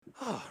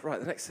Oh, right,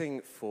 the next thing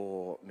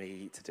for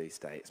me to do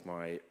today, it's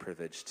my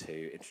privilege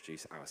to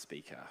introduce our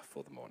speaker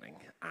for the morning.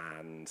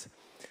 And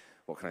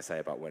what can I say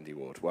about Wendy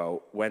Ward?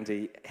 Well,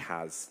 Wendy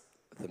has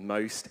the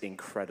most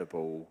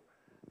incredible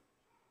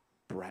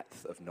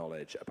breadth of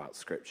knowledge about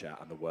Scripture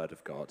and the Word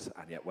of God.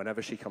 And yet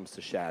whenever she comes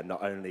to share,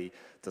 not only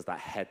does that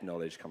head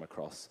knowledge come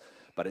across,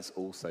 but it's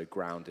also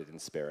grounded in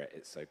spirit.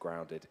 It's so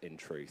grounded in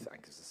truth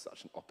and gives us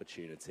such an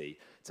opportunity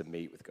to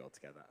meet with God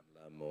together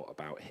and learn more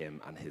about him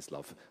and his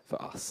love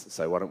for us.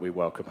 So why don't we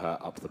welcome her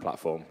up to the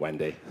platform,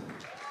 Wendy.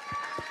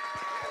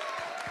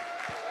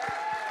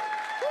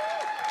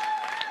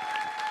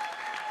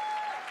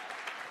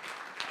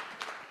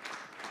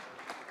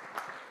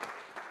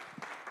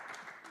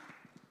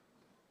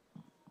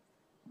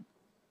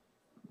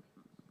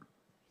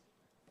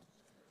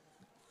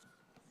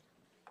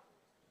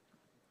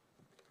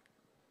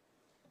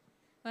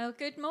 Well,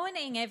 good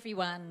morning,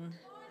 everyone.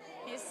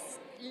 It's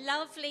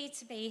lovely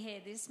to be here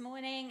this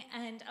morning,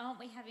 and aren't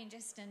we having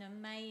just an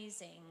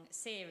amazing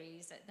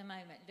series at the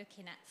moment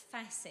looking at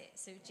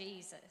facets of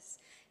Jesus?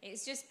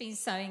 It's just been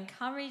so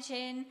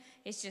encouraging,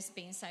 it's just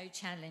been so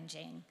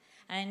challenging.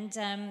 And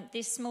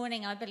this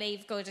morning, I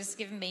believe God has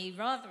given me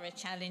rather a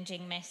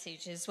challenging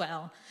message as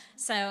well.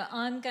 So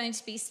I'm going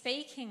to be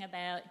speaking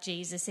about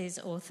Jesus'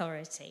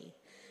 authority.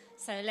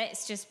 So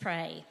let's just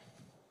pray.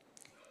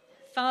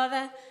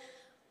 Father,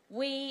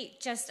 we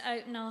just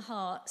open our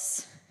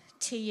hearts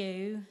to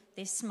you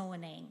this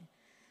morning.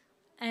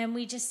 And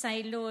we just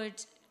say, Lord,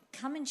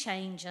 come and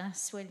change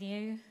us, will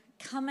you?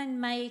 Come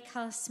and make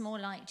us more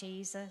like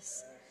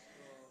Jesus.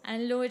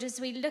 And Lord,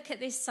 as we look at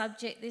this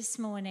subject this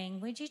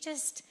morning, would you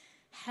just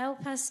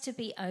help us to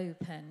be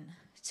open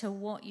to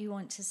what you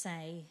want to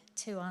say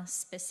to us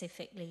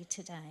specifically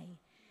today?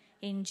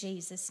 In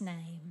Jesus'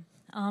 name,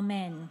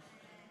 amen.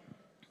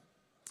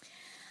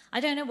 I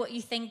don't know what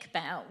you think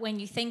about when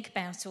you think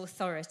about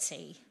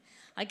authority.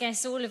 I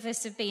guess all of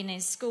us have been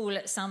in school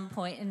at some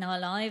point in our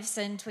lives,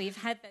 and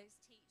we've had those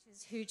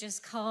teachers who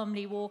just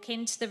calmly walk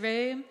into the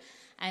room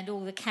and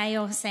all the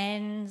chaos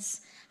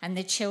ends and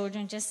the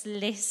children just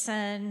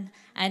listen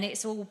and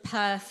it's all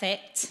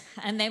perfect.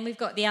 And then we've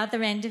got the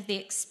other end of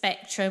the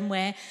spectrum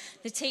where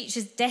the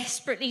teacher's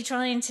desperately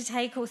trying to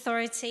take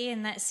authority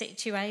in that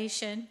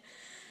situation.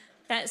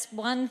 That's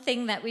one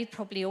thing that we've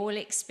probably all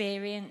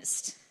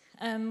experienced.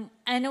 And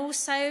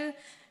also,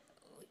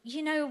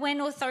 you know, when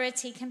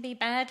authority can be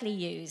badly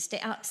used,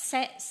 it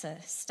upsets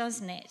us,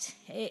 doesn't it?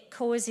 It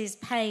causes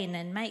pain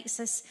and makes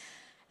us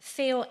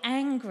feel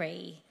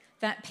angry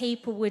that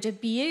people would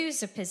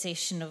abuse a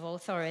position of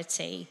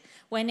authority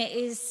when it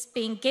is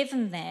being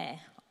given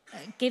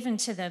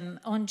to them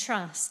on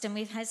trust. And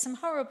we've had some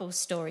horrible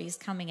stories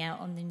coming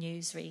out on the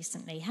news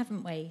recently,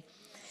 haven't we?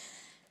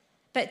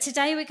 But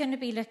today we're going to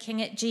be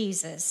looking at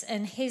Jesus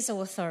and his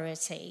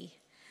authority.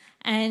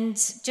 And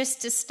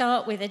just to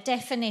start with a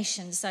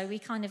definition, so we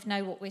kind of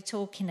know what we're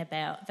talking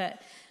about,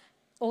 that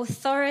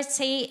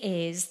authority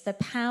is the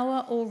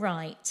power or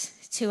right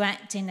to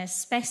act in a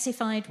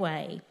specified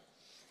way,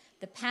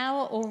 the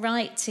power or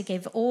right to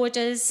give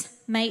orders,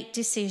 make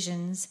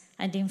decisions,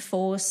 and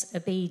enforce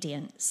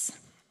obedience.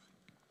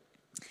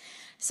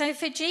 So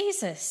for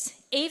Jesus,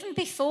 even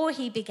before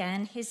he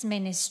began his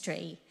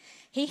ministry,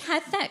 he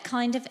had that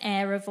kind of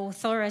air of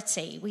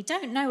authority. We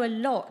don't know a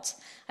lot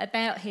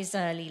about his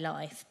early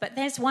life, but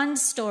there's one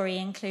story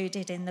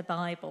included in the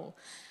Bible,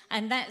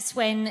 and that's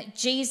when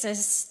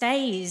Jesus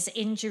stays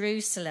in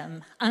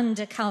Jerusalem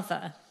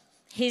undercover.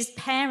 His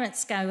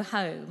parents go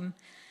home,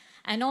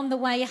 and on the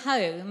way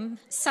home,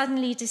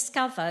 suddenly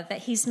discover that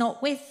he's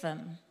not with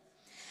them.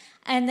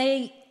 And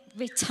they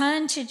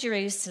return to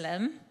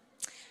Jerusalem,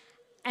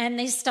 and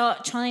they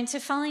start trying to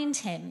find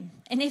him.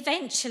 And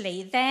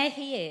eventually, there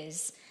he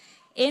is,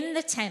 in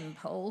the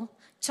temple,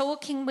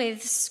 talking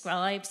with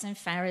scribes and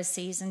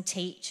Pharisees and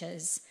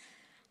teachers.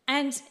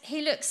 And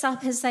he looks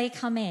up as they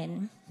come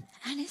in,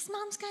 and his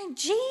mum's going,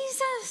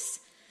 Jesus,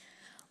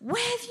 where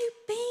have you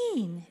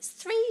been? It's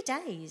 3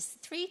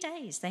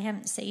 days they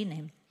haven't seen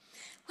him.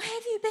 Where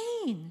have you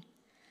been?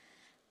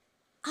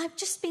 I've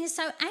just been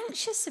so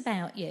anxious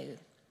about you.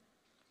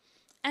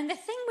 And the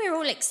thing we're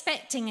all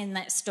expecting in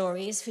that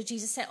story is for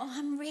Jesus to say, oh,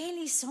 I'm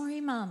really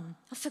sorry, Mum.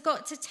 I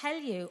forgot to tell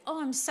you.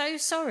 Oh, I'm so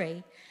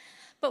sorry.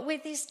 But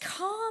with this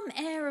calm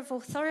air of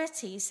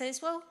authority, he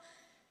says, well,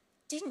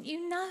 didn't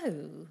you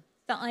know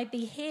that I'd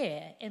be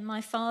here in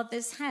my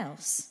Father's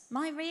house,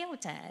 my real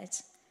dad?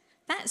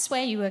 That's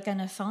where you were going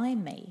to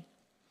find me.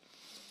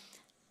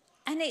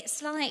 And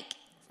it's like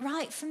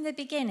right from the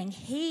beginning,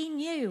 he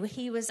knew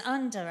he was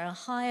under a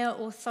higher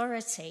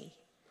authority.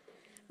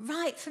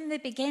 Right from the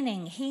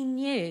beginning, he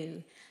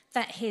knew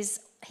that his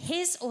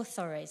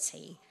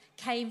authority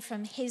came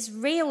from his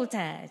real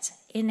dad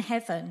in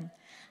heaven,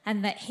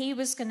 and that he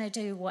was going to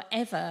do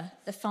whatever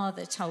the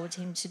Father told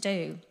him to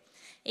do,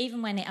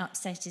 even when it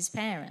upset his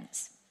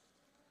parents.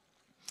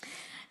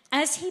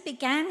 As he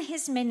began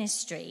his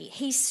ministry,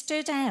 he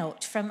stood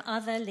out from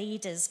other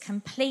leaders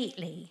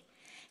completely.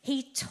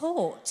 He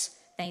taught,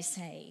 they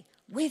say,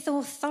 with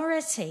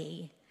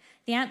authority,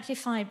 The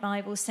Amplified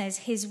Bible says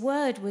his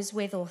word was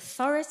with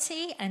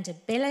authority and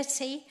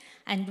ability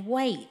and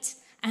weight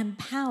and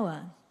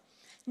power,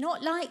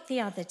 not like the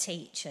other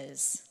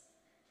teachers.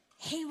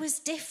 He was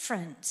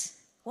different.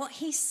 What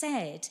he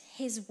said,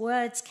 his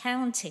words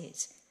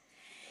counted.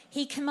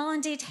 He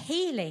commanded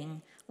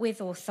healing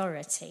with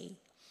authority.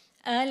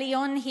 Early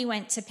on, he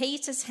went to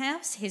Peter's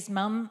house. His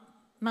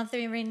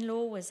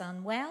mother-in-law was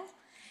unwell.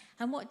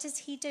 And what does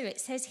he do? It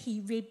says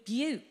he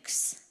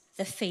rebukes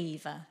the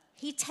fever.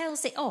 He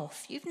tells it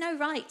off. You've no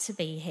right to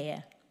be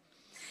here.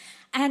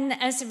 And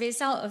as a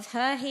result of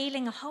her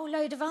healing, a whole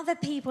load of other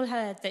people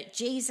heard that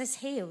Jesus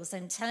heals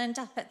and turned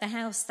up at the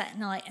house that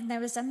night. And there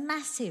was a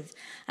massive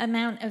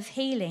amount of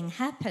healing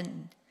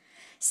happened.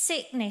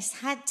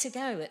 Sickness had to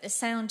go at the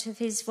sound of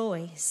his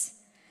voice.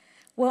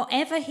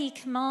 Whatever he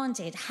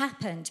commanded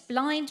happened.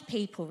 Blind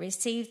people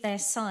received their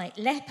sight.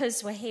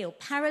 Lepers were healed.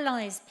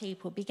 Paralyzed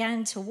people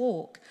began to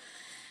walk.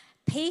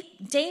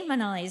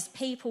 Demonized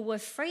people were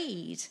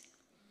freed.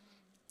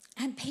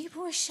 And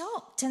people were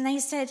shocked. And they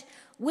said,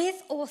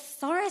 with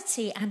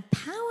authority and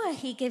power,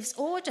 he gives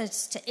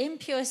orders to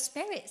impure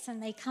spirits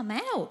and they come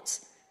out.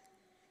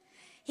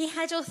 He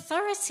had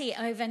authority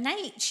over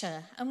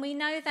nature. And we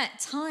know that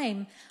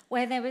time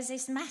where there was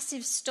this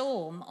massive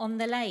storm on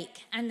the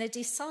lake and the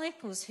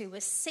disciples, who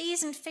were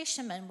seasoned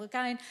fishermen, were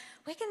going,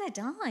 we're going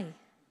to die.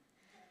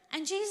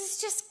 And Jesus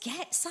just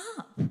gets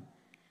up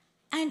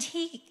and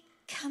he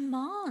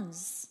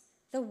commands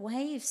the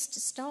waves to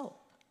stop.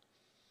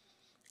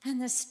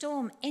 And the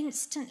storm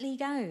instantly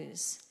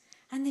goes.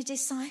 And the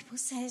disciple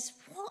says,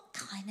 what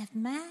kind of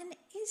man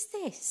is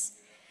this?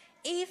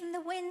 Even the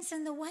winds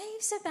and the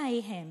waves obey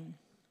him.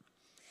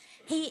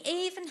 He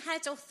even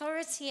had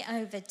authority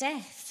over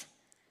death,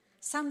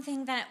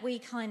 something that we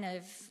kind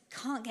of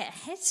can't get our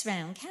heads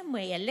around, can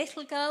we? A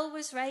little girl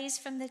was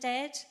raised from the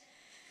dead,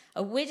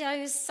 a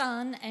widow's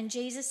son, and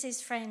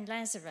Jesus' friend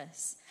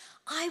Lazarus.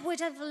 I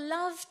would have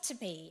loved to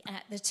be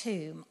at the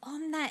tomb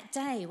on that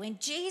day when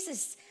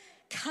Jesus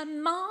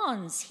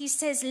commands, he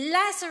says,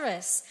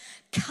 Lazarus,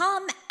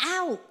 come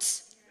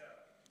out.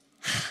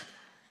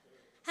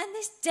 And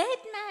this dead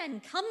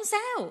man comes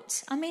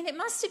out. I mean, it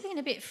must have been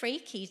a bit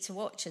freaky to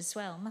watch as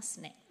well,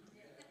 mustn't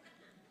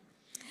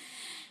it?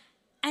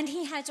 And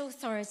he had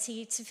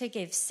authority to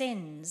forgive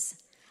sins.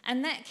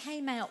 And that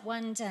came out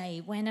one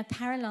day when a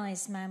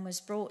paralyzed man was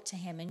brought to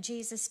him, and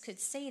Jesus could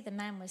see the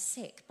man was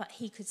sick, but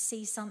he could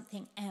see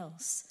something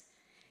else.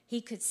 He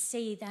could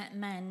see that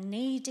man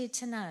needed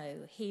to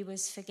know he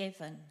was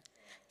forgiven.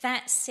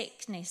 That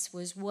sickness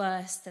was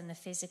worse than the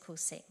physical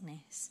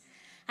sickness.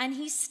 And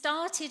he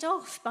started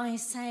off by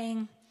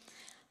saying,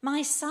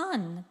 my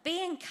son,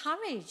 be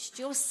encouraged.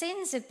 Your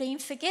sins have been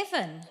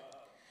forgiven.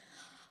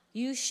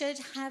 You should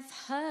have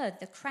heard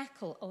the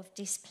crackle of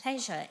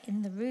displeasure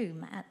in the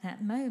room at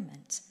that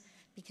moment,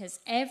 because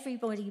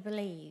everybody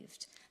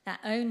believed that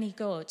only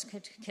God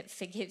could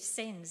forgive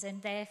sins,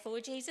 and therefore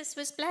Jesus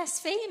was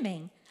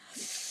blaspheming.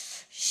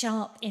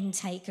 Sharp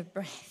intake of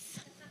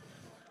breath.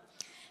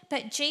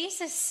 But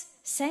Jesus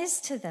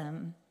says to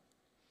them,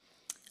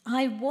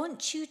 I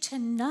want you to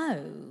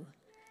know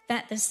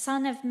that the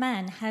Son of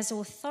Man has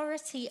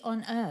authority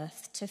on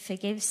earth to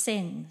forgive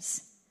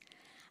sins.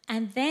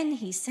 And then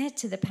he said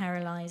to the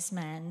paralyzed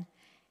man,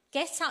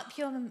 get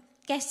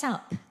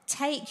up,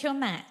 take your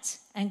mat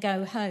and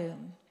go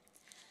home.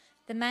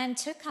 The man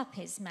took up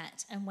his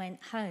mat and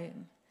went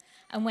home.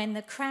 And when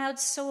the crowd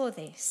saw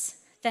this,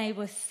 they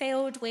were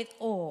filled with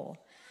awe,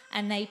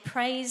 and they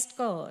praised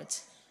God,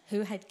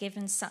 who had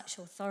given such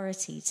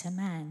authority to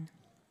man.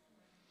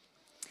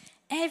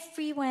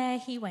 Everywhere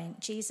he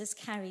went, Jesus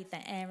carried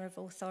the air of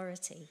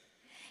authority.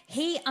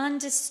 He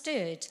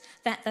understood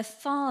that the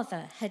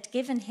Father had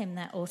given him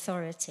that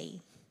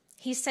authority.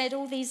 He said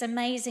all these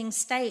amazing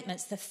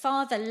statements. The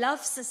Father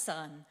loves the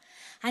Son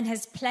and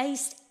has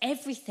placed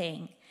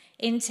everything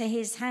into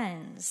his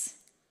hands.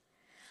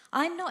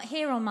 I'm not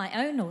here on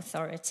my own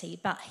authority,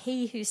 but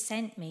he who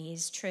sent me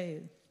is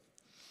true.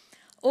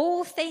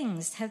 All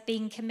things have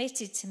been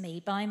committed to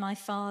me by my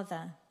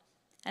Father.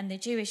 And the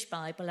Jewish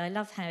Bible, I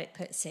love how it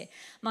puts it.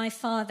 My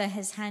Father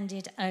has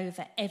handed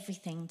over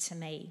everything to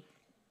me.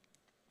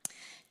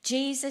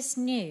 Jesus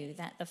knew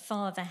that the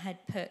Father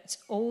had put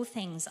all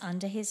things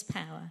under his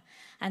power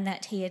and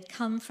that he had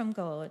come from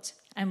God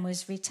and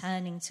was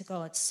returning to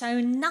God. So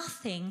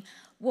nothing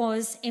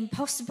was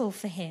impossible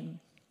for him.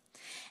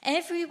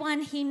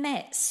 Everyone he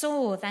met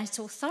saw that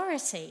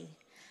authority,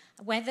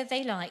 whether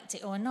they liked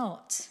it or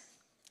not.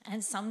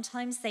 And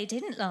sometimes they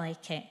didn't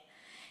like it.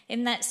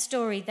 In that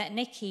story that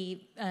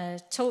Nikki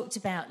talked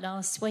about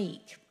last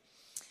week,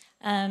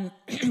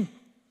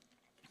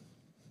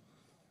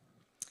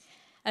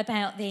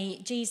 about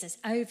Jesus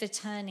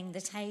overturning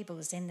the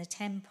tables in the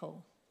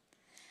temple.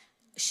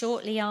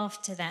 Shortly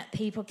after that,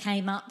 people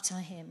came up to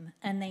him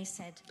and they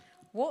said,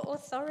 what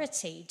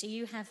authority do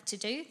you have to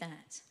do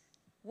that?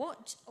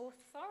 What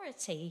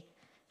authority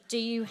do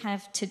you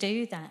have to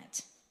do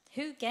that?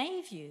 Who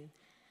gave you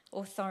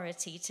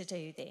authority to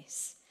do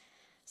this?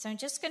 So I'm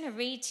just going to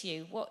read to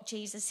you what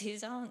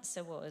Jesus'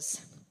 answer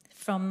was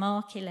from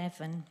Mark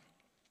 11.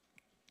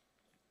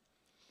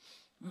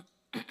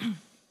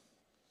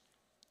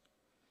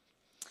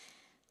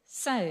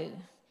 So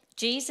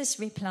Jesus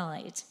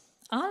replied,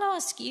 I'll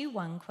ask you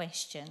one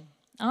question.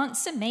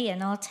 Answer me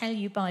and I'll tell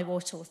you by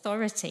what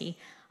authority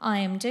I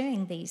am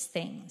doing these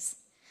things.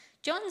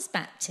 John's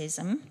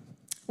baptism,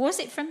 was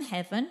it from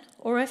heaven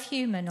or of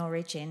human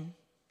origin?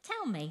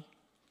 Tell me.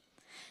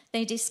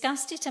 They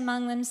discussed it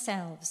among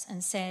themselves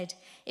and said,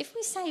 if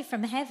we say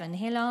from heaven,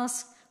 he'll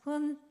ask,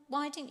 well,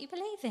 why didn't you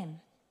believe him?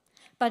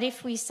 But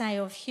if we say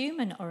of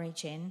human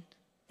origin,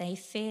 they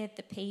feared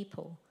the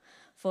people,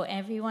 for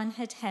everyone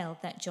had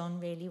held that John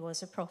really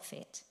was a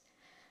prophet.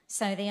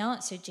 So they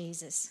answered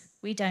Jesus,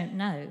 we don't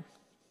know.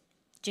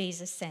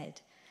 Jesus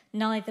said,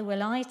 neither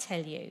will I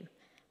tell you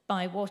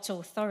by what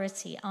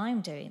authority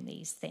I'm doing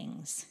these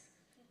things.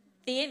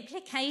 The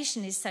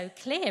implication is so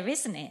clear,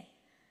 isn't it?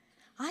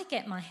 I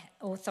get my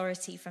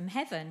authority from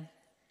heaven.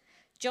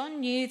 John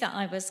knew that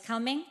I was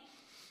coming,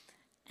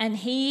 and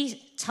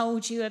he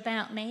told you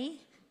about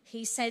me.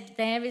 He said,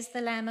 there is the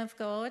Lamb of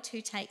God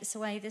who takes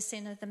away the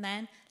sin of the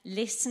man.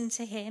 Listen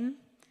to him,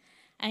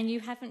 and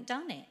you haven't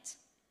done it.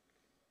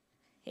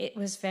 It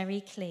was very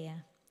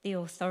clear. The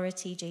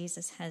authority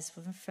Jesus has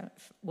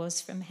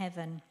was from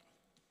heaven.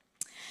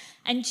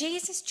 And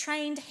Jesus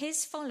trained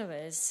his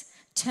followers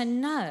to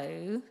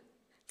know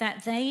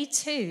that they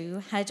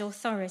too had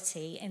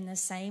authority in the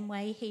same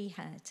way he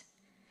had.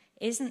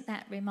 Isn't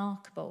that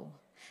remarkable?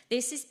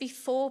 This is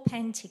before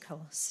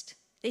Pentecost.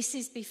 This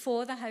is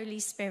before the Holy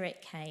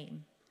Spirit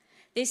came.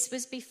 This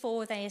was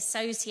before they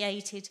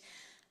associated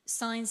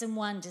signs and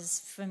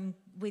wonders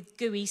with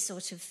gooey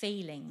sort of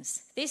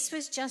feelings. This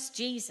was just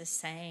Jesus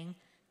saying,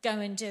 go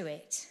and do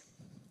it.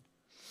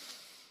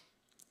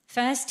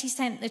 First, he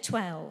sent the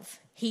 12.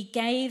 He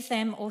gave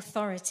them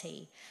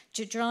authority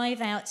to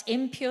drive out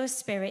impure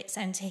spirits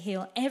and to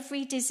heal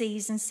every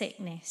disease and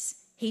sickness.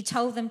 He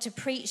told them to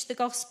preach the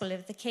gospel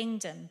of the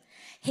kingdom,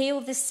 heal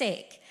the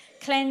sick,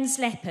 cleanse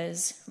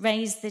lepers,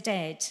 raise the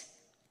dead.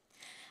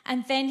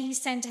 And then he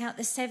sent out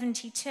the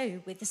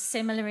 72 with the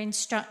similar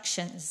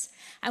instructions.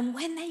 And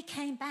when they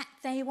came back,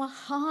 they were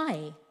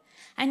high.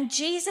 And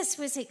Jesus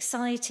was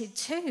excited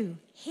too.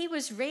 He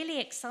was really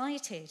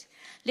excited.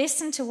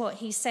 Listen to what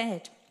he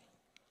said.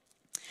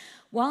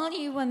 While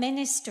you were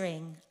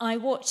ministering, I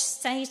watched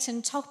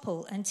Satan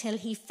topple until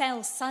he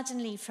fell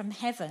suddenly from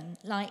heaven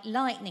like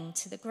lightning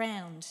to the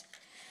ground.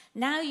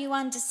 Now you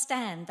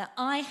understand that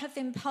I have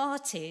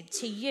imparted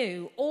to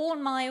you all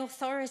my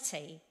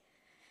authority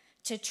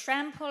to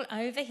trample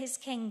over his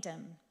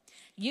kingdom.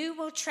 You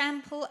will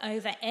trample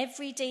over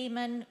every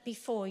demon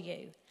before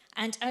you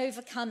and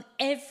overcome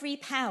every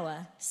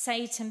power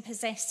Satan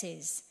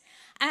possesses.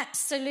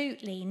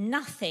 Absolutely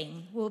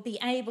nothing will be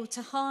able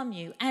to harm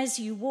you as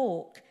you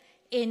walk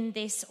in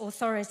this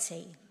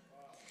authority.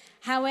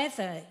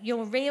 However,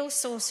 your real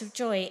source of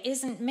joy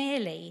isn't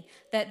merely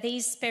that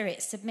these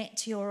spirits submit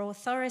to your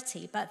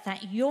authority, but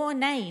that your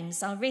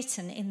names are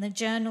written in the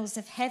journals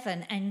of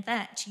heaven and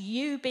that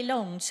you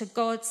belong to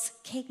God's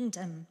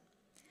kingdom.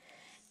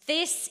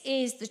 This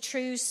is the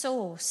true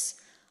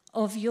source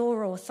of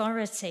your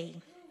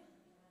authority.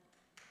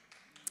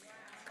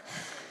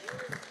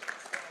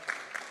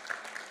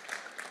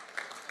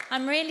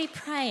 I'm really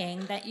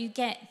praying that you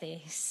get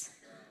this,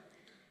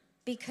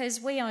 because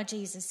we are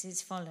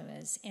Jesus'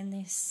 followers in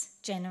this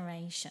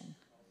generation.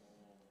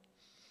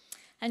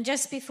 And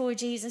just before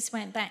Jesus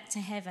went back to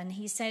heaven,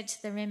 he said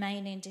to the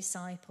remaining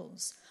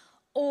disciples,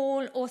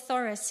 all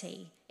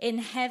authority in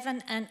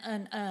heaven and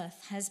on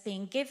earth has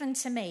been given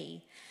to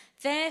me.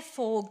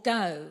 Therefore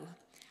go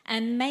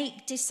and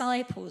make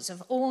disciples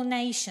of all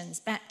nations,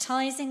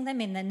 baptizing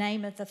them in the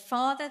name of the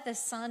Father, the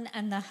Son,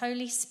 and the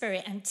Holy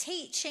Spirit, and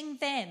teaching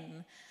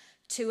them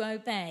to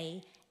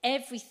obey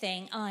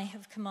everything I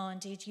have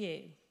commanded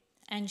you.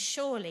 And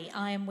surely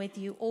I am with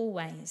you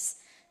always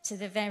to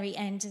the very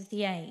end of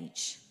the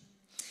age.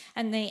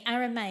 And the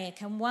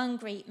Aramaic and one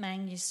Greek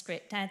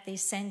manuscript add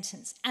this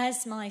sentence,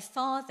 as my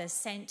Father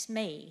sent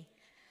me,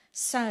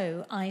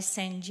 so I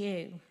send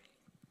you.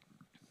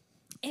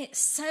 It's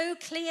so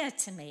clear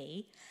to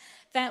me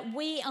that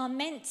we are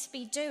meant to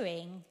be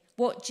doing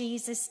what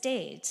Jesus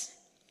did.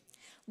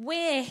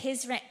 We're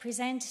his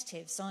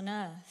representatives on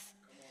earth.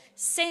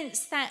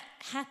 Since that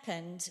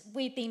happened,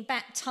 we've been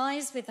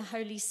baptized with the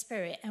Holy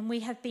Spirit and we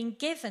have been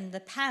given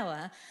the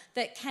power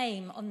that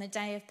came on the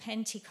day of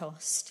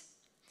Pentecost.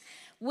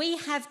 We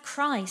have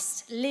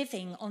Christ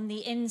living on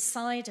the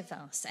inside of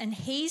us and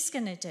he's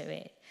going to do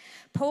it.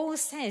 Paul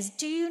says,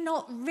 do you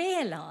not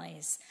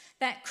realize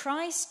that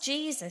Christ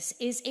Jesus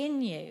is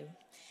in you?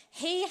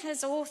 He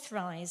has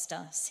authorized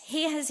us.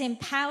 He has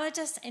empowered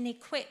us and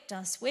equipped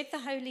us with the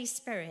Holy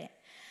Spirit.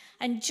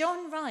 And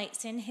John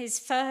writes in his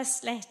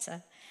first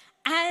letter,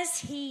 as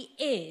he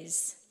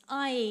is,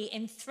 i.e.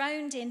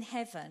 enthroned in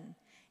heaven,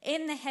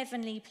 in the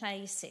heavenly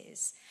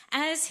places,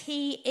 as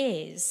he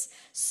is,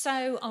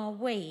 so are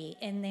we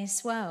in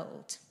this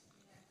world.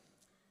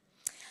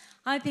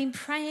 I've been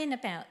praying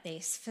about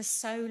this for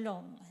so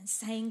long and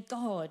saying,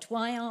 God,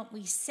 why aren't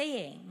we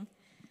seeing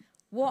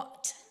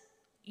what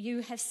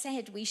you have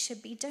said we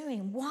should be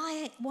doing?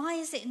 Why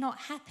is it not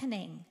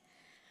happening?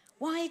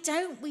 Why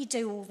don't we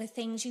do all the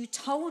things you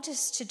told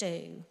us to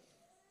do?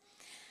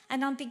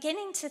 And I'm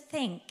beginning to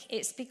think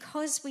it's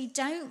because we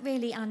don't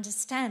really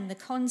understand the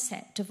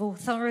concept of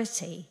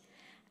authority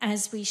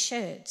as we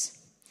should.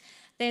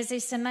 There's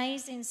this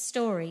amazing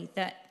story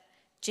that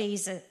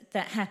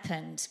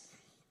happened.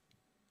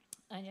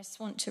 I just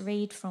want to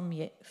read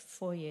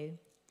for you.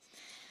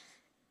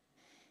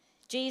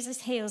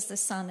 Jesus heals the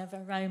son of a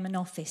Roman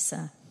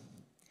officer.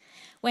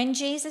 When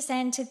Jesus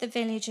entered the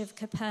village of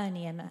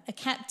Capernaum, a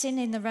captain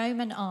in the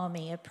Roman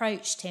army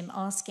approached him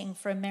asking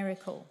for a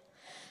miracle.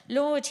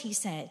 Lord, he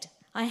said,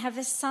 I have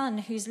a son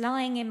who's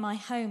lying in my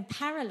home,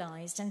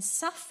 paralyzed and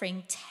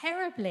suffering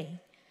terribly.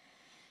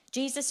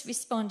 Jesus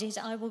responded,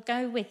 I will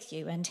go with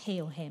you and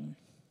heal him.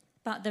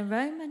 But the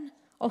Roman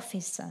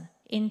officer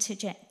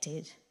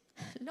interjected,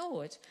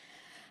 Lord,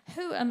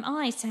 who am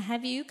I to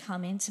have you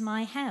come into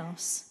my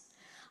house?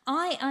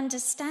 I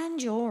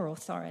understand your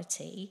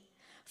authority,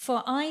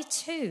 for I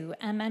too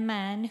am a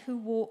man who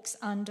walks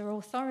under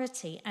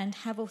authority and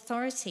have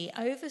authority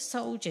over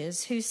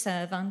soldiers who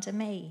serve under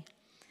me.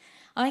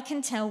 I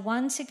can tell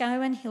one to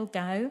go and he'll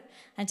go,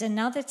 and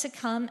another to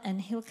come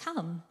and he'll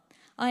come.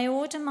 I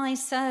order my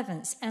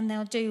servants and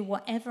they'll do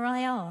whatever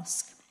I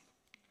ask.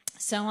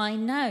 So I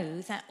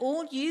know that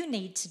all you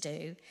need to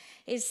do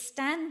is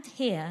stand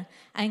here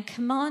and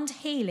command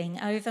healing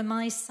over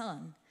my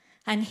son,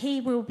 and he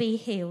will be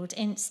healed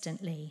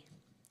instantly.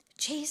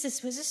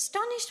 Jesus was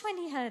astonished when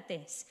he heard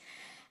this,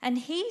 and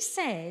he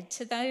said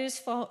to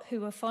those who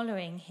were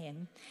following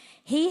him,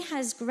 he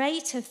has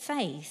greater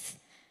faith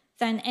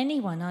than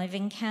anyone I've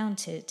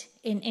encountered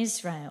in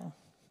Israel.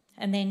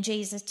 And then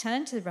Jesus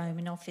turned to the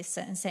Roman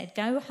officer and said,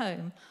 go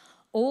home,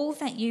 all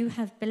that you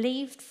have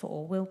believed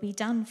for will be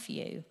done for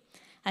you.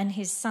 And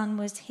his son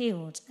was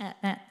healed at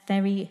that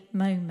very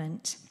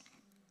moment.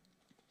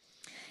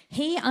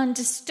 He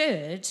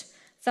understood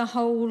the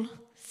whole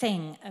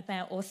thing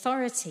about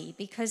authority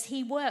because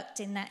he worked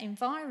in that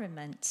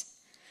environment.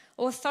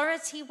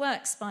 Authority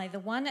works by the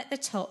one at the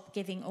top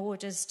giving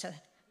orders to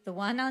the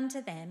one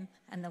under them,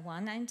 and the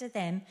one under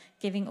them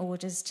giving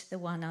orders to the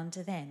one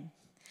under them.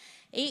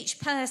 Each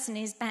person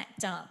is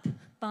backed up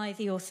by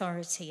the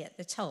authority at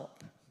the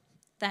top.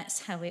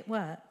 That's how it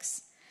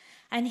works.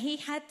 And he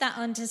had that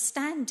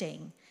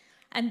understanding,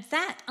 and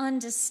that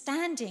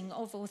understanding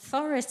of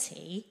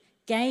authority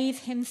gave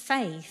him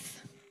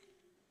faith.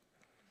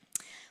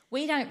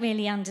 We don't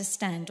really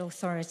understand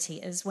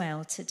authority as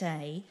well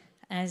today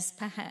as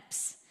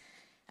perhaps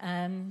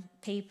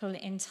people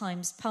in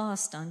times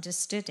past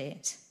understood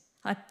it.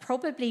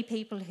 Probably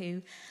people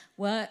who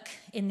work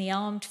in the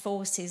armed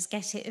forces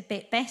get it a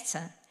bit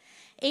better.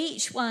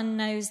 Each one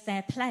knows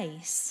their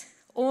place.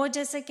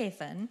 Orders are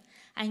given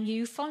and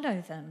you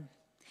follow them.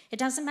 It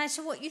doesn't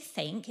matter what you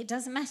think. It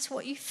doesn't matter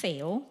what you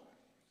feel.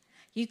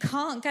 You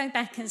can't go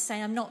back and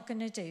say, I'm not going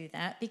to do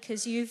that,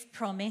 because you've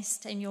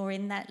promised and you're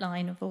in that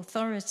line of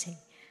authority.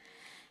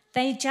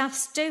 They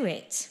just do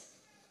it.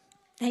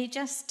 They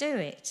just do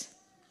it.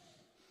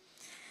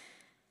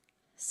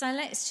 So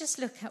let's just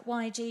look at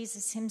why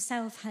Jesus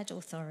himself had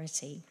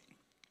authority.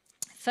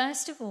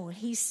 First of all,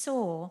 he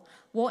saw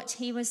what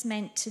he was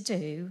meant to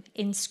do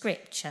in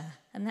Scripture,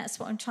 and that's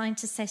what I'm trying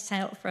to set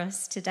out for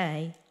us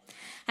today.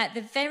 At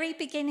the very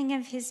beginning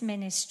of his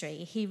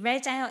ministry, he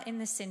read out in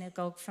the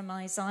synagogue from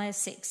Isaiah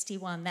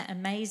 61, that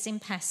amazing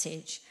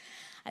passage.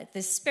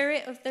 The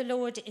Spirit of the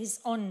Lord is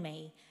on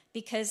me,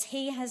 because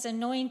he has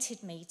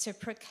anointed me to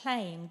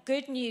proclaim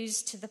good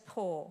news to the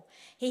poor.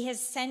 He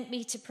has sent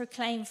me to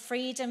proclaim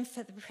freedom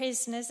for the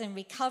prisoners and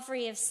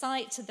recovery of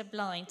sight to the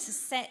blind, to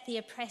set the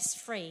oppressed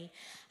free,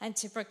 and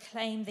to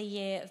proclaim the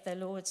year of the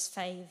Lord's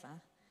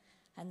favour.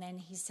 And then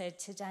he said,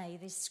 today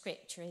this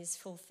scripture is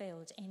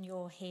fulfilled in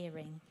your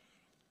hearing.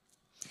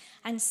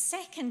 And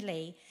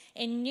secondly,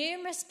 in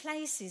numerous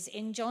places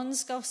in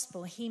John's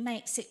Gospel, he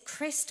makes it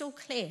crystal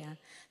clear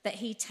that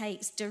he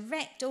takes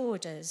direct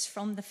orders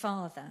from the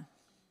Father.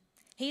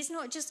 He's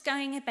not just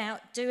going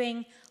about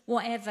doing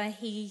whatever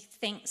he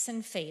thinks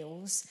and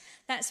feels.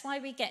 That's why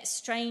we get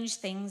strange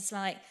things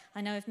like,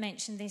 I know I've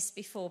mentioned this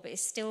before, but it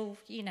still,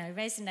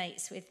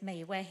 resonates with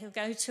me, where he'll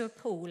go to a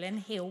pool and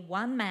heal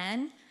one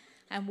man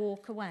and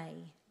walk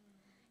away.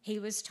 He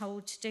was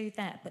told to do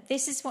that. But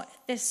this is what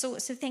the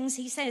sorts of things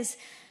he says.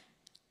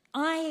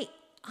 I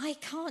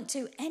can't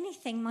do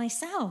anything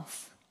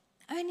myself,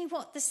 only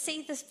what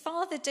see the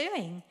Father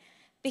doing,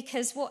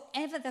 because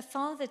whatever the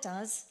Father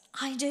does,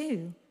 I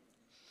do.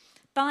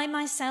 By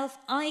myself,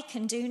 I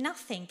can do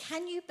nothing.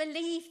 Can you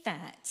believe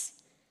that?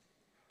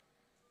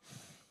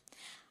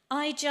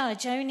 I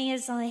judge only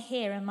as I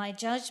hear, and my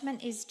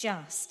judgment is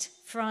just,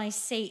 for I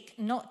seek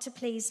not to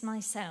please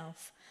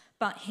myself,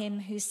 but him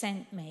who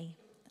sent me.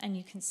 And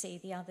you can see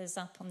the others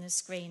up on the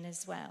screen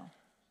as well.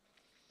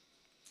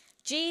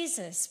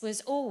 Jesus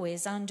was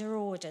always under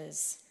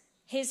orders.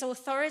 His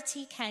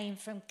authority came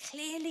from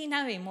clearly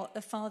knowing what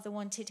the Father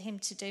wanted him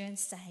to do and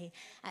say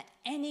at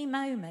any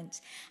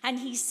moment. And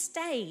he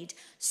stayed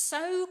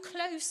so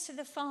close to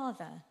the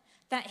Father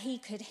that he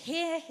could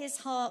hear his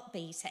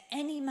heartbeat at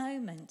any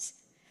moment.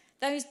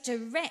 Those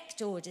direct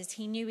orders,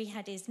 he knew he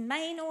had his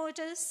main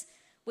orders,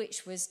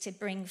 which was to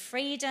bring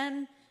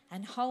freedom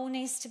and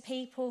wholeness to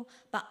people.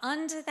 But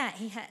under that,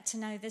 he had to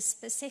know the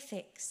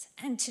specifics.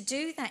 And to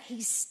do that,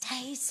 he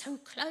stayed so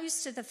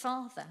close to the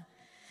Father.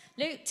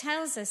 Luke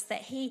tells us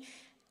that he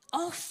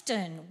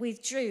often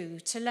withdrew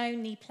to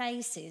lonely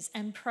places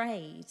and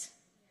prayed.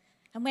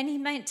 And when he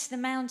went to the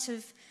Mount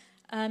of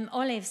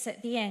Olives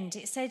at the end,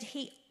 it said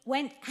he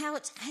went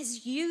out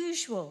as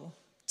usual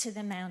to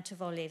the Mount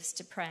of Olives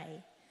to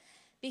pray.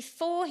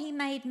 Before he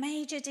made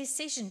major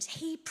decisions,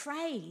 he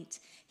prayed.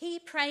 He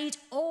prayed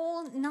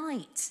all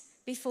night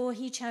before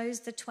he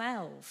chose the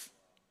 12.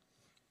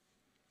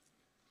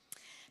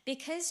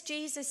 Because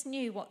Jesus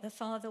knew what the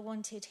Father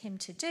wanted him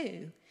to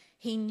do,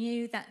 he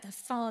knew that the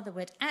Father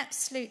would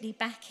absolutely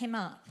back him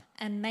up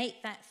and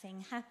make that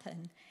thing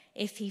happen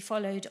if he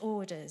followed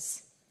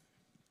orders.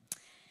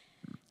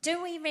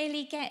 Do we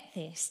really get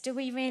this? Do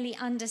we really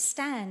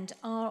understand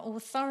our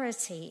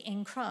authority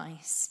in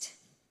Christ?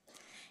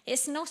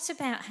 It's not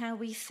about how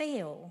we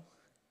feel.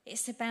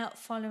 It's about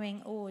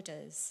following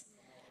orders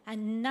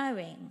and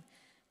knowing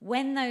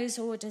when those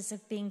orders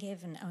have been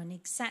given and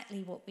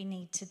exactly what we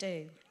need to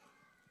do.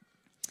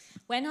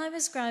 When I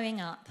was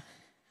growing up,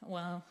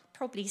 well,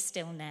 probably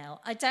still now,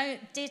 I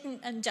didn't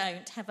and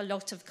don't have a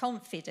lot of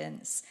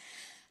confidence.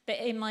 But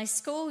in my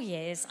school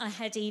years, I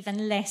had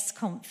even less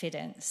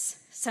confidence.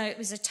 So it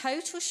was a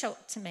total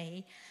shock to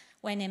me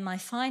when in my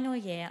final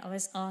year I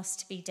was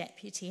asked to be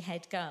deputy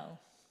head girl.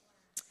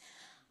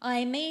 I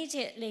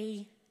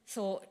immediately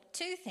thought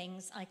two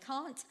things: I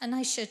can't and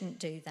I shouldn't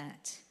do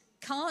that.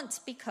 Can't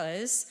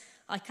because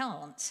I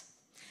can't,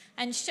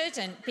 and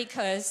shouldn't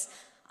because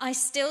I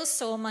still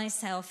saw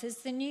myself as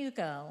the new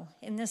girl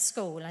in the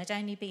school. I'd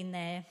only been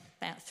there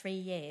about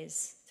 3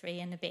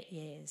 and a bit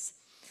years.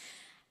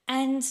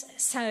 And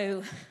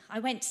so I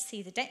went to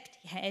see the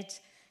deputy head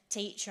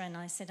teacher and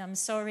I said, "I'm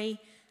sorry,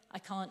 I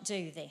can't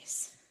do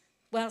this."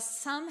 Well,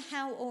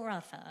 somehow or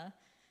other,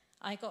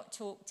 I got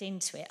talked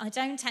into it. I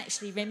don't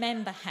actually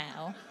remember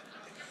how.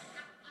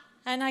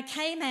 And I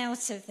came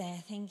out of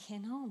there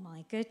thinking, oh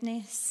my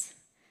goodness.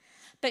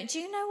 But do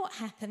you know what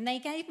happened? They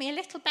gave me a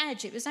little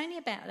badge. It was only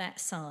about that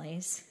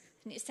size.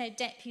 And it said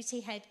deputy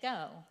head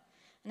girl.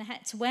 And I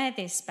had to wear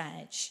this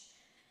badge.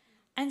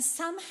 And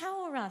somehow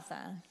or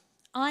other,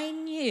 I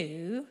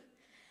knew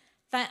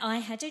that I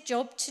had a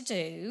job to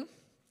do.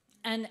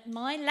 And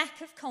my lack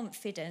of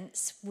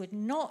confidence would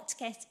not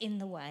get in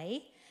the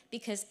way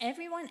because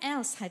everyone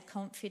else had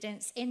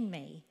confidence in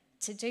me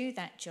to do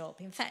that job.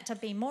 In fact,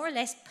 I've been more or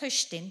less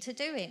pushed into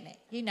doing it.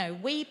 You know,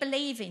 we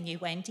believe in you,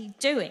 Wendy,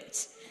 do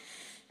it.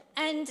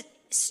 And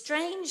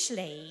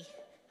strangely,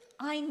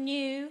 I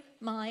knew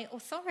my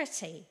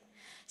authority.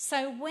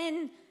 So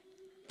when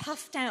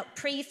puffed out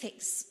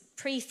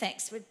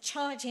prefects would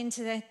charge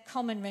into the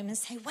common room and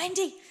say,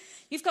 "Wendy,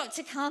 you've got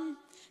to come.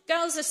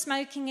 Girls are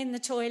smoking in the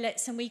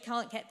toilets and we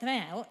can't get them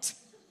out,"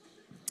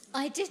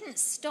 I didn't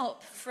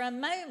stop for a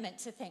moment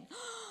to think,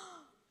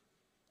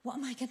 what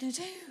am I going to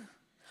do?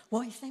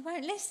 What if they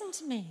won't listen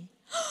to me?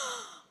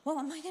 What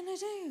am I going to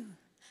do?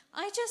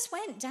 I just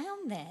went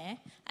down there,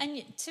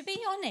 and to be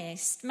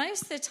honest,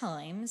 most of the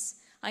times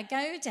I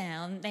go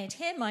down, they'd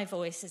hear my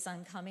voice as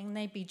I'm coming,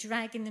 they'd be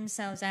dragging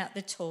themselves out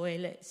the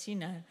toilets, you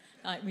know,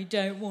 like, "We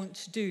don't want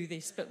to do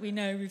this, but we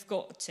know we've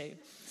got to."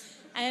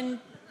 And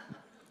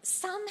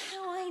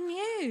somehow I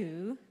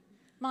knew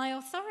my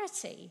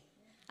authority.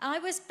 I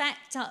was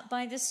backed up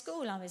by the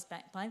school. I was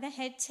backed by the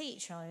head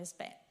teacher. I was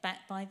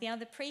backed by the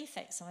other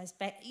prefects. I was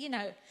backed, you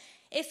know,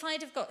 if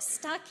I'd have got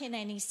stuck in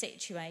any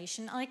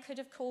situation, I could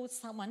have called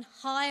someone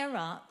higher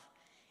up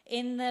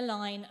in the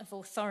line of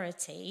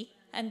authority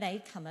and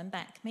they'd come and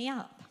back me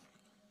up.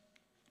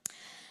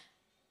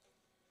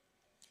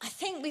 I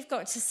think we've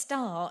got to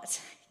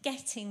start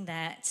getting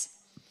that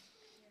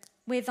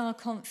with our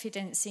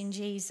confidence in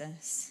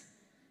Jesus.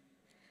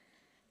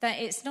 That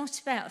it's not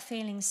about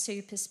feeling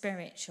super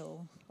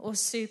spiritual or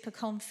super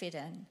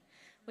confident.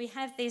 We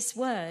have this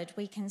word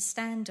we can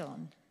stand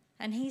on.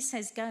 And he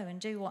says, go and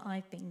do what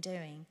I've been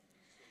doing.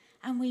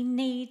 And we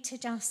need to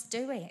just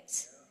do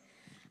it.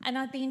 And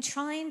I've been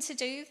trying to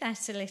do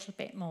that a little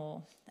bit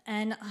more.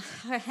 And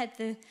I had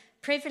the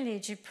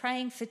privilege of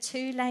praying for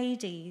 2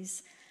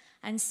 ladies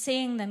and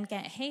seeing them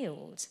get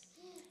healed.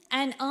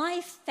 And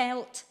I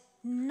felt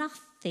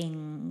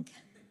nothing.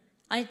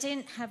 I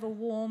didn't have a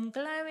warm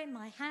glow in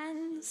my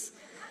hands.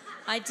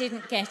 I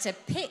didn't get a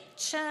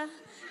picture,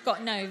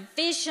 got no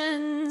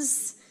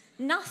visions,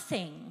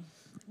 nothing.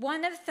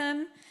 One of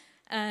them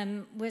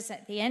was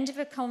at the end of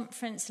a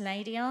conference. A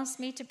lady asked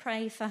me to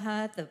pray for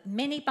her. The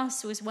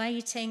minibus was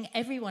waiting.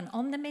 Everyone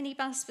on the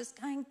minibus was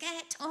going,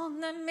 "Get on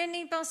the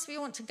minibus, we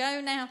want to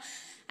go now."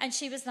 And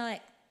she was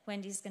like,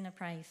 "Wendy's going to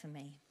pray for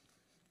me."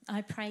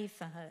 I prayed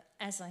for her,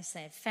 as I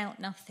said, felt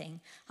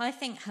nothing. I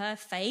think her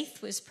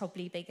faith was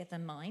probably bigger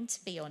than mine,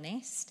 to be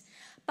honest.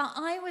 But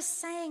I was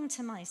saying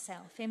to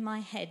myself in my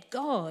head,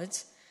 God,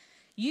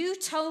 you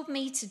told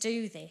me to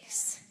do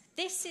this.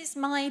 This is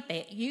my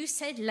bit. You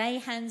said lay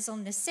hands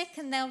on the sick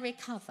and they'll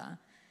recover.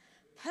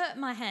 Put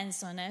my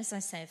hands on her, as I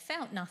said,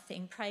 felt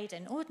nothing, prayed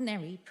an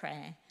ordinary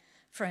prayer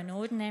for an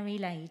ordinary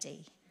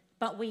lady.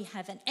 But we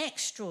have an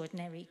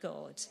extraordinary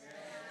God.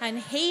 And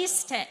he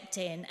stepped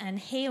in and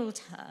healed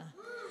her.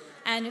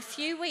 And a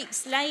few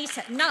weeks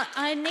later,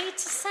 I need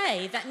to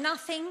say that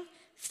nothing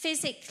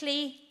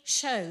physically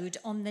showed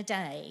on the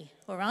day,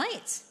 all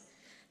right?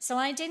 So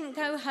I didn't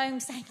go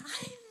home saying,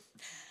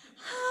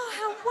 oh,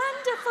 how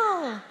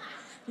wonderful.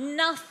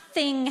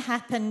 Nothing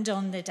happened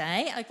on the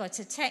day. I got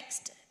a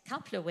text a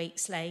couple of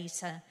weeks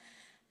later,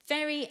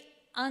 very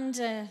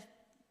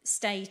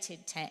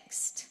understated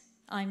text.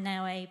 I'm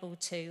now able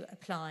to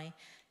apply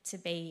to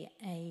be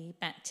a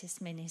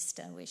Baptist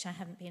minister, which I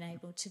haven't been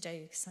able to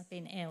do because I've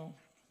been ill.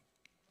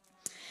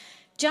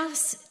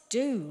 Just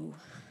do.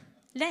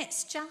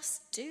 Let's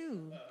just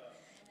do.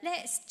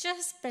 Let's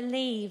just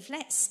believe.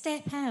 Let's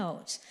step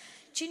out.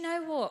 Do you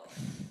know what?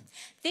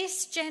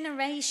 This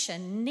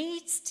generation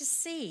needs to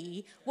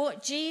see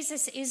what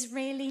Jesus is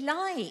really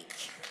like.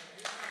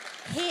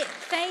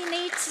 They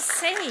need to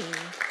see.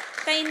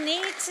 They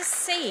need to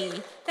see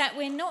that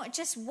we're not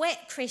just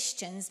wet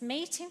Christians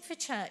meeting for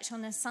church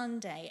on a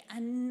Sunday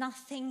and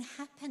nothing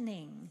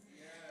happening.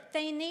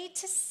 They need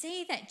to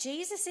see that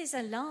Jesus is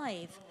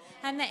alive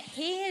and that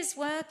he is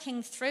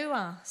working through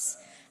us.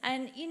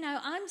 And, you know,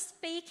 I'm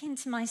speaking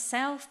to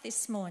myself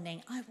this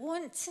morning. I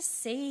want to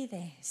see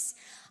this.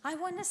 I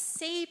want to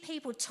see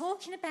people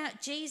talking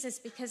about Jesus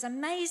because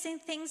amazing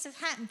things have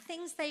happened,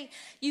 things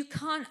you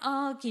can't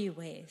argue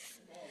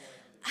with.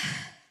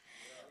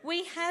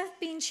 We have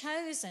been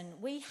chosen.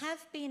 We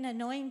have been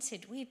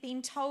anointed. We've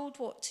been told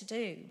what to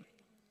do.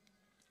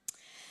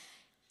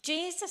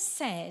 Jesus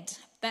said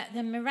that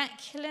the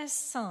miraculous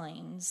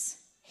signs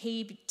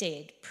he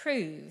did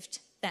proved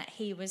that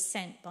he was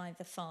sent by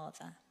the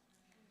Father.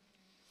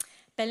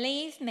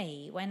 Believe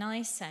me when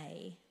I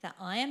say that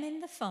I am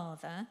in the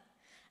Father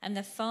and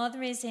the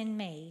Father is in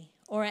me,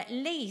 or at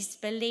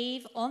least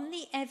believe on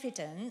the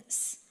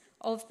evidence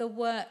of the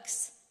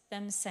works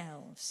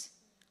themselves.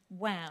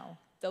 Wow,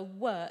 the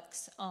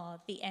works are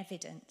the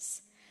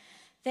evidence.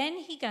 Then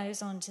he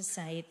goes on to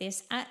say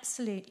this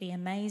absolutely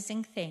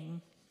amazing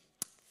thing.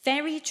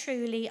 Very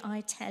truly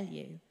I tell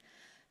you,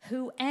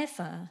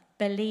 whoever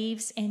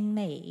believes in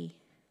me,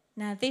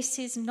 now this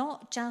is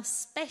not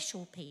just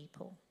special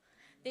people.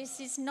 This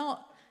is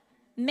not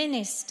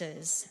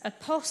ministers,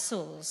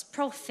 apostles,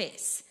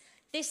 prophets.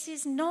 This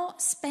is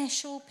not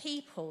special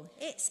people.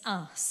 It's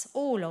us,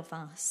 all of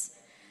us.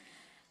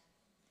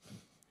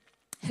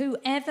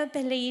 Whoever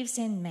believes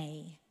in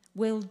me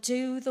will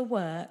do the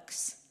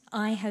works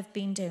I have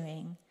been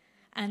doing,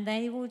 and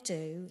they will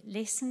do,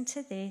 listen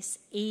to this,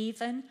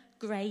 even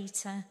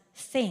greater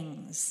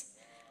things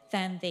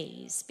than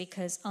these,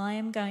 because I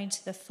am going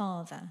to the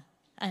Father,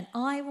 and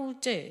I will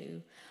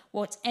do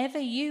whatever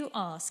you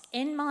ask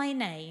in my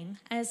name,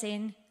 as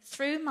in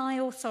through my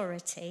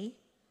authority.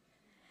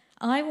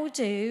 I will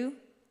do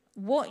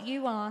what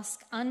you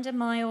ask under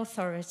my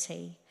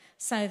authority,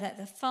 so that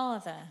the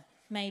Father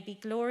may be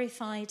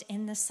glorified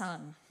in the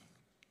Son.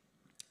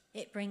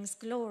 It brings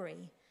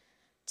glory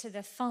to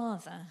the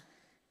Father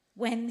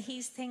when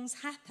these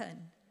things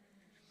happen.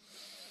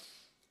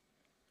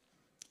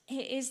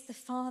 It is the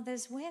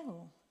Father's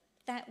will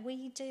that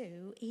we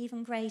do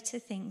even greater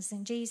things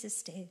than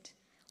Jesus did.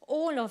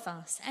 All of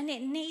us, and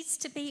it needs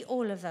to be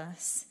all of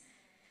us.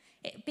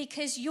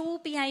 Because you'll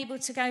be able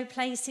to go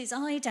places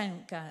I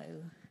don't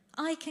go.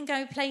 I can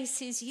go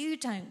places you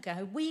don't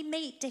go. We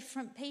meet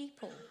different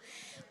people.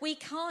 We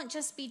can't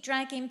just be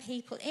dragging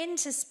people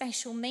into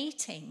special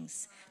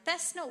meetings.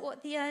 That's not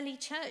what the early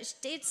church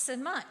did so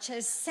much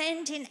as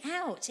sending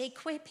out,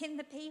 equipping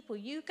the people.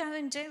 You go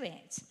and do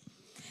it.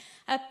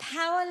 A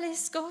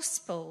powerless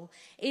gospel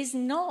is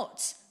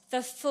not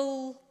the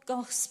full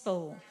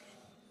gospel.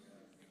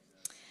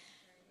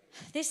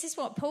 This is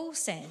what Paul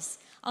says.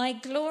 I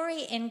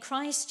glory in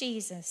Christ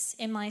Jesus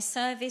in my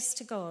service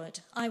to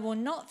God. I will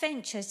not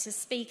venture to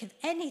speak of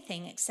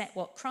anything except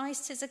what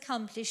Christ has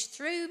accomplished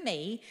through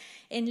me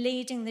in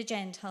leading the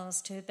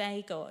Gentiles to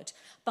obey God,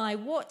 by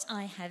what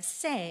I have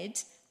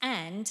said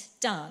and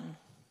done,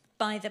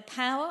 by the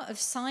power of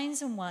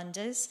signs and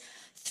wonders,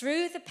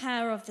 through the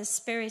power of the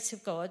Spirit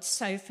of God.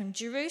 So from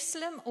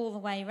Jerusalem all the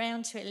way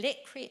round to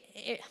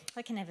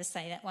I can never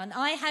say that one.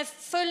 I have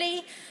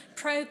fully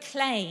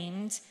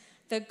proclaimed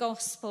the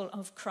gospel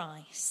of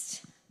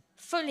Christ,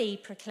 fully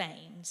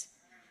proclaimed,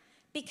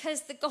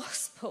 because the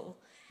gospel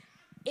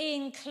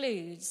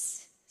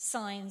includes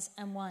signs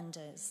and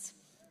wonders.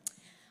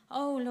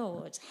 Oh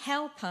Lord,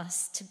 help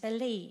us to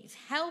believe,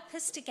 help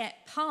us to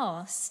get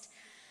past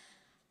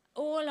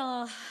all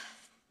our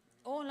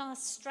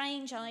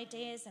strange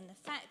ideas and the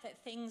fact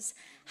that things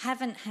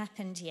haven't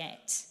happened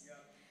yet.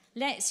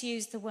 Let's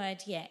use the word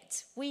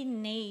yet. We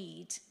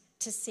need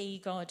to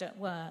see God at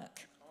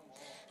work.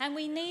 And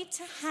we need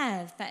to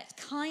have that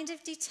kind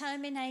of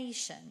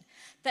determination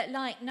that,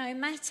 like, no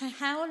matter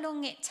how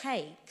long it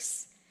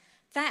takes,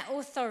 that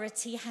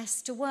authority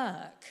has to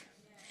work.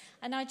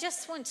 And I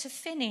just want to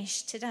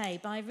finish today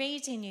by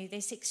reading you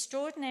this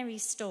extraordinary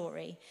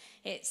story.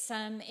 It's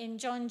in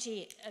John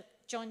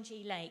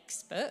G.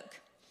 Lake's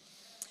book.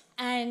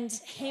 And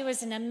he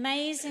was an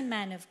amazing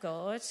man of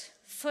God,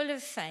 full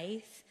of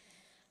faith,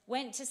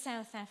 went to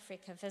South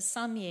Africa for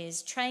some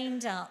years,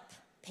 trained up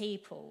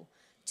people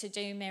to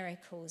do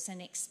miracles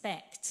and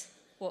expect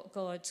what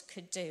God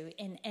could do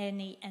in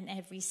any and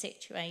every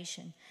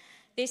situation.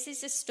 This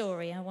is a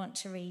story I want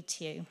to read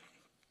to you.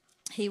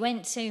 He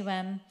went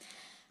to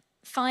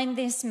find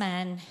this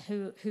man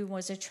who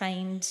was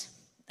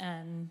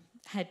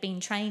had been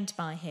trained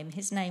by him.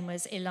 His name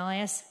was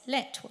Elias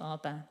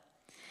Letwaba.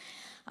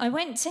 I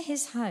went to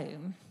his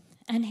home,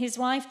 and his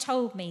wife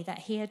told me that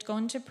he had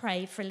gone to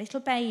pray for a little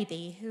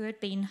baby who had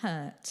been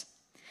hurt.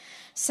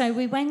 So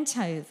we went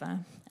over,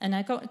 and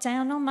I got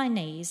down on my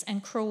knees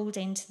and crawled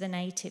into the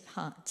native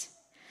hut.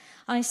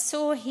 I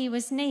saw he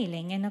was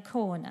kneeling in a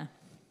corner.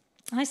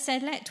 I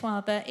said,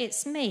 "Letwaba,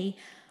 it's me.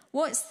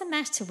 What's the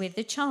matter with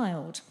the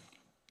child?"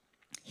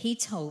 He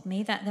told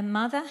me that the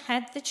mother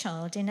had the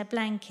child in a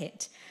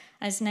blanket,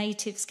 as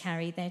natives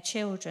carry their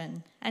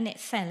children, and it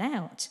fell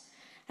out,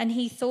 and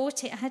he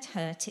thought it had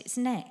hurt its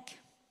neck.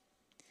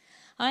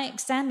 I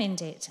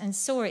examined it and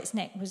saw its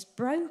neck was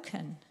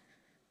broken.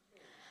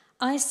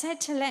 I said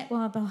to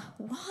Letwaba,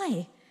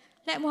 "Why?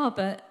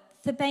 Letwaba,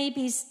 the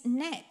baby's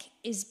neck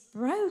is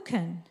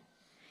broken."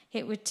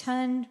 It would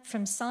turn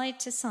from side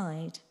to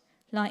side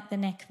like the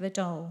neck of a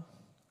doll.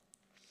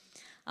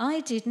 I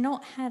did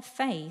not have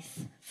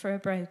faith for a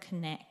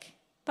broken neck,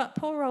 but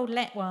poor old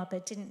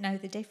Letwaba didn't know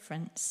the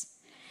difference.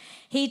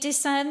 He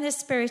discerned the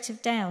spirit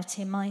of doubt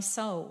in my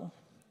soul.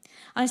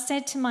 I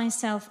said to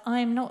myself,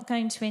 I am not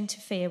going to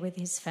interfere with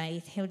his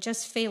faith. He'll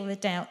just feel the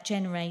doubt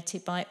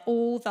generated by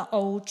all the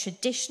old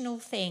traditional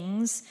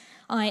things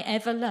I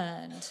ever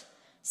learned.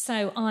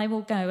 So I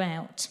will go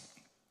out.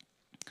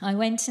 I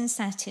went and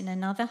sat in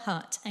another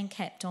hut and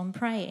kept on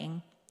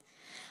praying.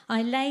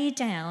 I lay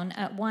down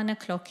at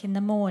 1:00 in the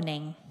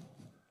morning.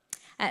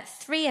 At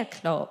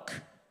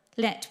 3:00,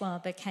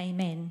 Letwaba came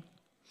in.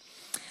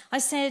 I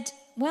said,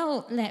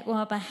 "Well,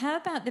 Letwaba, how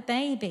about the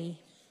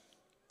baby?"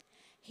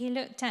 He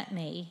looked at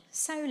me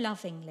so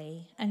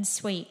lovingly and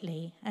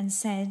sweetly and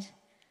said,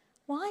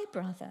 "Why,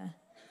 brother?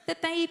 The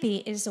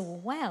baby is all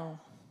well."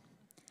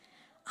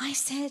 I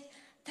said,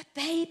 "The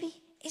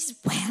baby is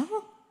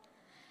well?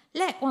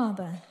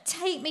 Letwaba,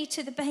 take me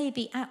to the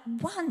baby at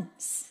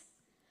once."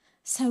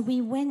 So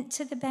we went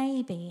to the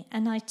baby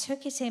and I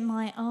took it in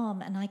my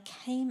arm and I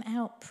came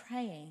out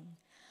praying,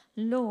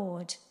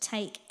 "Lord,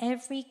 take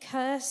every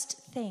cursed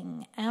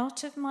thing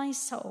out of my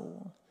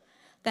soul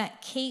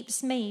that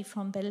keeps me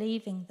from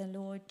believing the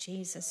Lord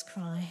Jesus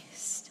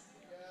Christ."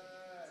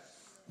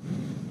 Yes.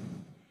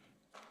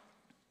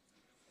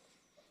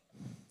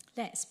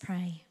 Let's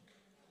pray.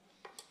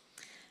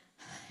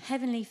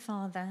 Heavenly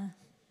Father,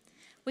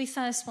 we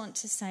first want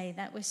to say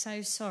that we're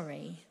so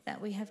sorry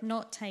that we have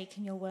not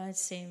taken your word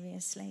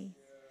seriously.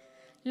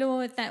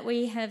 Lord, that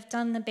we have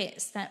done the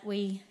bits that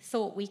we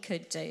thought we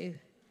could do.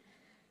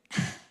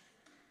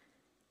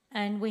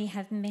 And we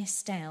have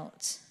missed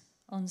out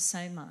on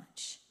so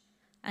much.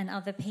 And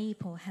other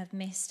people have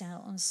missed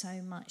out on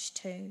so much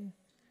too.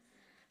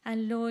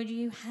 And Lord,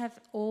 you have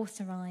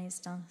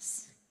authorized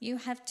us. You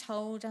have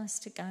told us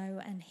to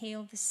go and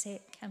heal the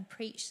sick and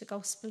preach the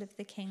gospel of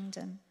the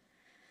kingdom.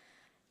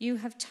 You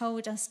have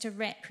told us to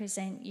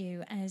represent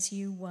you as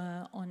you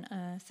were on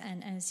earth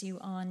and as you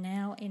are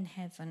now in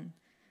heaven.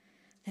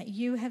 That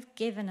you have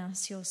given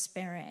us your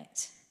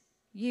spirit.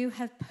 You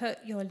have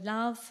put your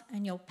love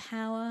and your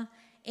power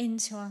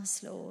into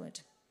us,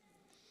 Lord.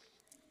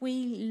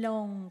 We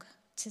long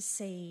to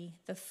see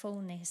the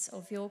fullness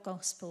of your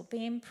gospel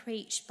being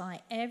preached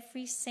by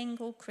every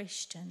single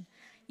Christian,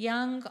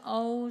 young,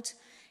 old,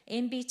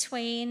 in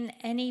between,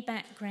 any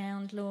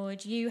background,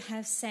 Lord. You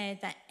have said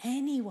that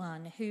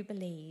anyone who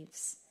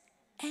believes,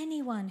 and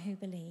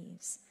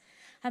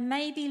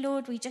maybe,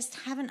 Lord, we just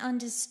haven't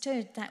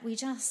understood that we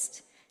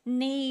just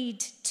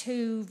need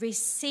to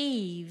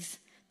receive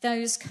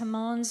those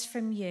commands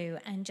from you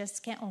and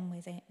just get on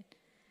with it.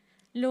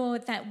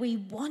 Lord, that we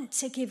want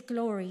to give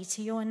glory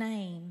to your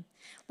name.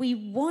 We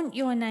want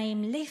your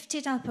name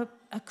lifted up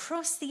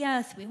across the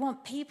earth. We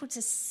want people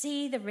to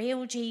see the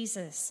real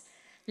Jesus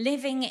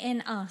living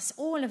in us,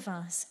 all of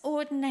us,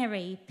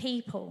 ordinary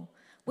people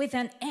with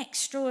an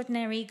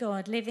extraordinary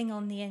God living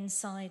on the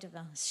inside of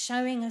us,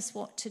 showing us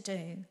what to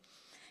do,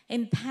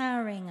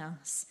 empowering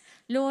us.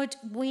 Lord,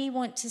 we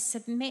want to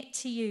submit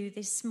to you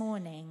this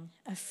morning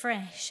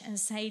afresh and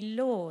say,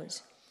 Lord,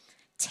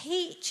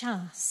 teach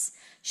us,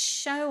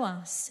 show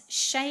us,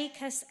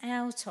 shake us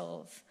out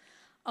of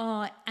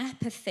our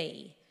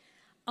apathy,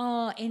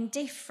 our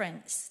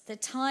indifference, the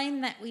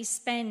time that we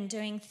spend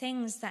doing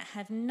things that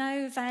have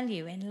no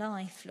value in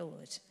life,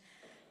 Lord.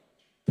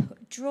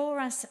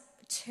 Draw us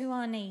to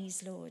our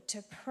knees, Lord,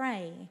 to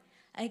pray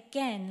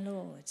again,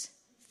 Lord,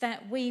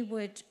 that we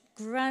would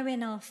grow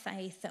in our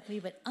faith, that we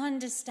would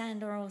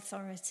understand our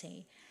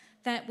authority,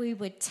 that we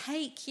would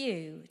take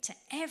you to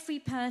every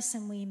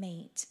person we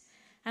meet,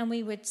 and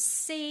we would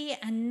see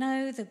and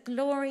know the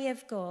glory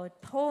of God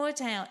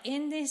poured out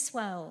in this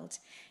world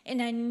in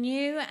a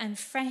new and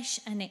fresh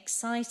and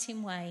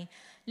exciting way.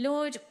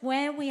 Lord,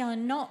 where we are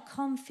not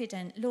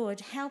confident,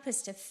 Lord, help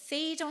us to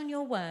feed on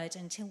your word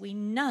until we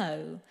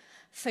know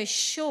for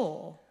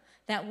sure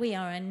that we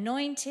are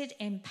anointed,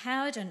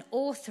 empowered, and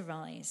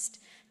authorized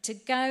to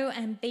go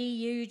and be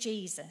you,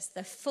 Jesus,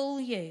 the full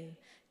you,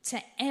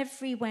 to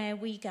everywhere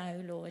we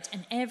go, Lord,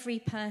 and every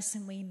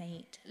person we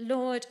meet.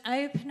 Lord,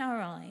 open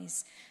our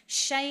eyes,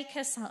 shake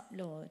us up,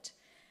 Lord.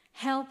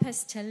 Help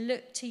us to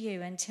look to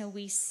you until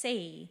we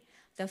see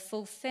the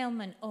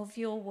fulfillment of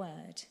your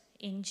word.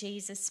 In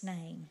Jesus'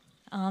 name,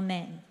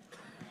 amen.